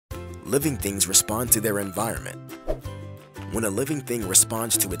Living things respond to their environment. When a living thing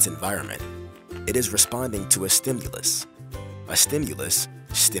responds to its environment, it is responding to a stimulus. A stimulus,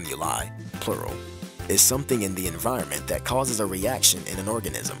 stimuli, plural, is something in the environment that causes a reaction in an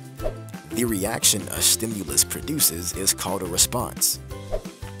organism. The reaction a stimulus produces is called a response.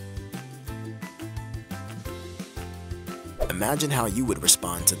 Imagine how you would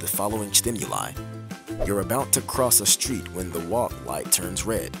respond to the following stimuli. You're about to cross a street when the walk light turns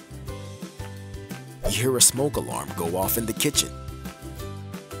red. You hear a smoke alarm go off in the kitchen.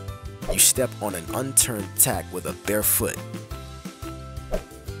 You step on an unturned tack with a bare foot.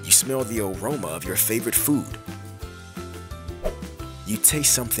 You smell the aroma of your favorite food. You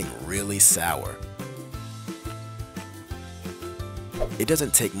taste something really sour. It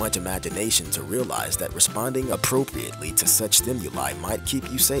doesn't take much imagination to realize that responding appropriately to such stimuli might keep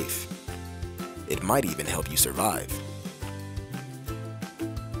you safe. It might even help you survive.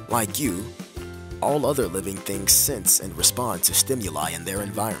 Like you, all other living things sense and respond to stimuli in their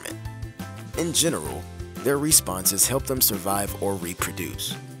environment. In general, their responses help them survive or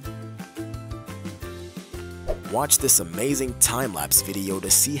reproduce. Watch this amazing time-lapse video to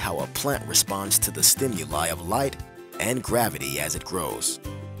see how a plant responds to the stimuli of light and gravity as it grows.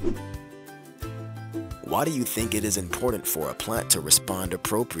 Why do you think it is important for a plant to respond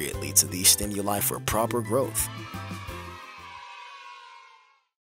appropriately to these stimuli for proper growth?